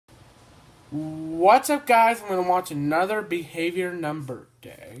What's up, guys? I'm going to watch another behavior number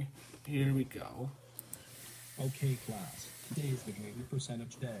day. Here we go. Okay, class. Today is behavior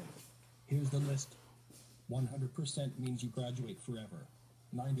percentage day. Here's the list. 100% means you graduate forever.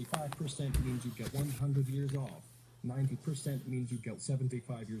 95% means you get 100 years off. 90% means you get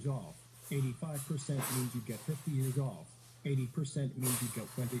 75 years off. 85% means you get 50 years off. 80% means you get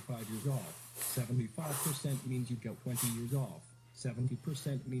 25 years off. 75% means you get 20 years off.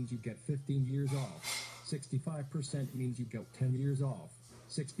 70% means you get 15 years off. 65% means you get 10 years off.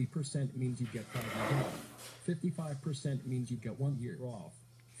 60% means you get 5 years off. 55% means you get 1 year off.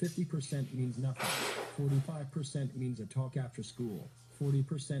 50% means nothing. 45% means a talk after school.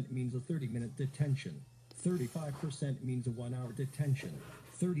 40% means a 30-minute detention. 35% means a 1-hour detention.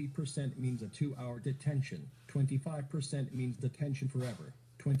 30% means a 2-hour detention. 25% means detention forever.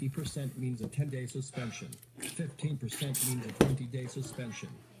 20% means a 10-day suspension. 15% means a 20-day suspension.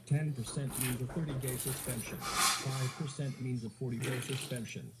 10% means a 30-day suspension. 5% means a 40-day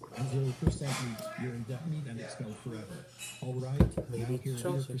suspension. And 0% means you're indefinite and expelled forever. All right, now here are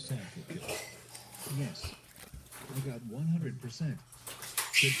your percentages. Yes, I got 100%.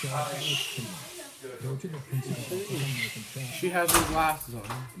 Good job, Alex Kinney. Go to the principal office. She has her glasses on.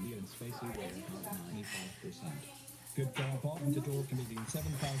 Me and Spacey Ware got 95%. Good job, Bottom to Door Committee in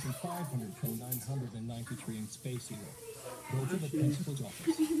 7,500 from 993 in Spacey. Go to the principal's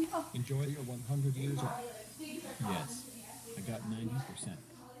office. Enjoy your 100 years off. Yes, I got 90%.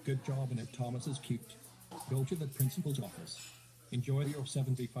 Good job, Annette Thomas is cute. Go to the principal's office. Enjoy your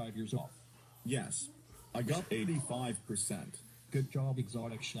 75 years off. Yes, I got 85%. Good job,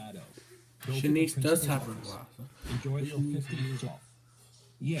 Exotic Shadow. Go Shanice to the does principal's have her office. glasses. Enjoy your 50 years off.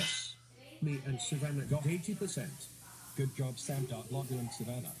 Yes, me and Savannah got 80%. Good job, Sam. Logger and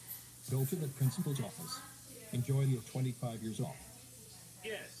Savannah. Go to the principal's office. Enjoy your 25 years off.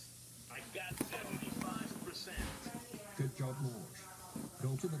 Yes, I got 75%. Good job, Morge.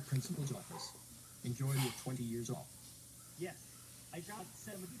 Go to the principal's office. Enjoy your 20 years off. Yes, I got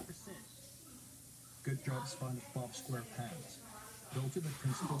 70%. Good job, SpongeBob SquarePants. Go to the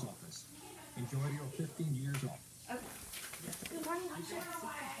principal's office. Enjoy your 15 years off. Good morning,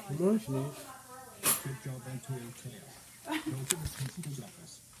 Shanice. Good job, Antonio Tail. Go to the principal's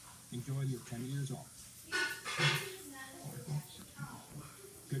office. Enjoy your 10 years off.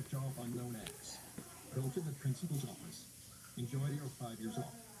 Good job, Unknown X. Go to the principal's office. Enjoy your 5 years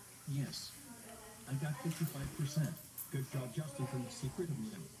off. Yes, I got 55%. Good job, Justin from The Secret of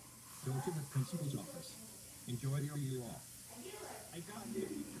Nim. Go to the principal's office. Enjoy your year off. I got 50%.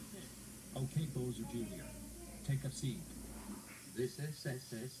 Okay, Bozer Jr. Take a seat. This is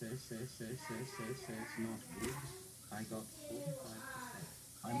not good. I got 45%.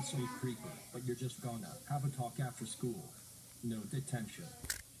 I'm Sweet Creeper, but you're just gonna have a talk after school. No detention.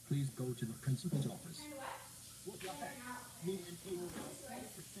 Please go to the principal's office. What the heck? Me and Pedro got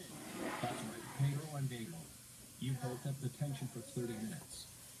 20%. That's right, Pedro and Bagel. You both have detention for 30 minutes.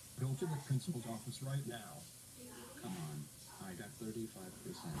 Go to the principal's office right now. Come on, I got 35%.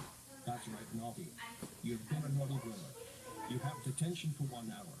 That's right, Naughty. You've been a naughty brother. You have detention for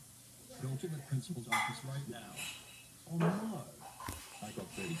 1 hour. Go to the principal's office right now. Oh no! I got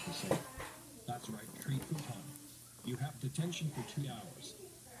 30%. That's right, Treat Futon. You have detention for 2 hours.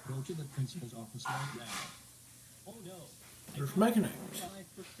 Go to the principal's office right now. Oh no. There's Mechanics.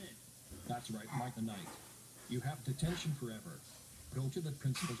 5%. That's right, Mike the Knight. You have detention forever. Go to the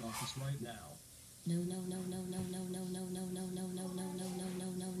principal's office right now. No.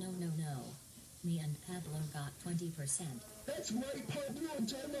 Me and Pablo got 20%. That's right, Pablo and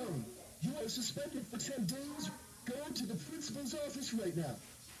Tyrone. You are suspended for 10 days. Go to the principal's office right now.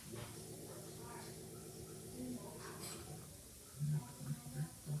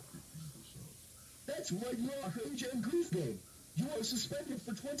 That's right, Rage and Goof Game. You are suspended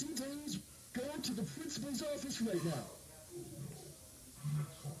for 20 days. Go to the principal's office right now.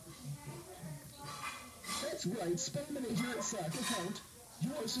 That's right, Spamanager at Sack Account.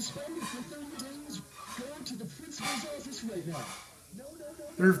 You are suspended for 30 days. Go to the principal's office right now. No.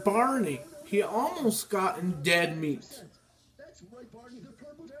 There's Barney. He almost got in dead meat. That's right, Barney, the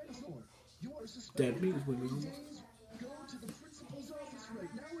purple dinosaur. You are Dead suspended meat for is what 30 it is. days. Go to the principal's office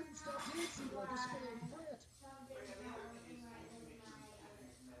right now and stop dancing like a spoiled brat.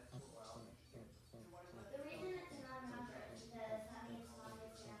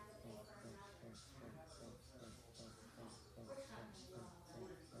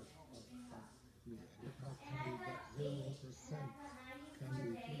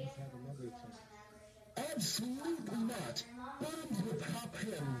 Absolutely not. Bombs will pop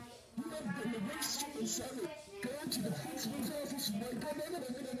him. You have been the worst student ever. Go to the principal's office right now.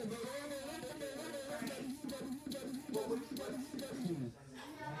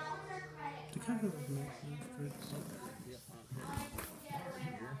 We got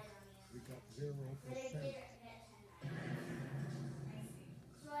 0%.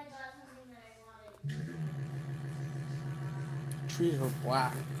 Trees are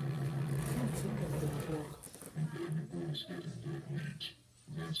black.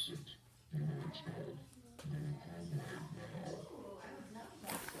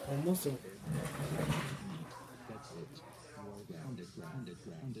 Almost over. That's it. You're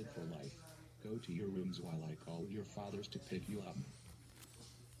grounded for life. Go to your rooms while I call your fathers to pick you up.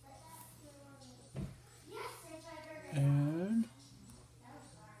 And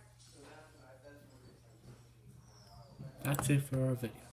that's it for our video.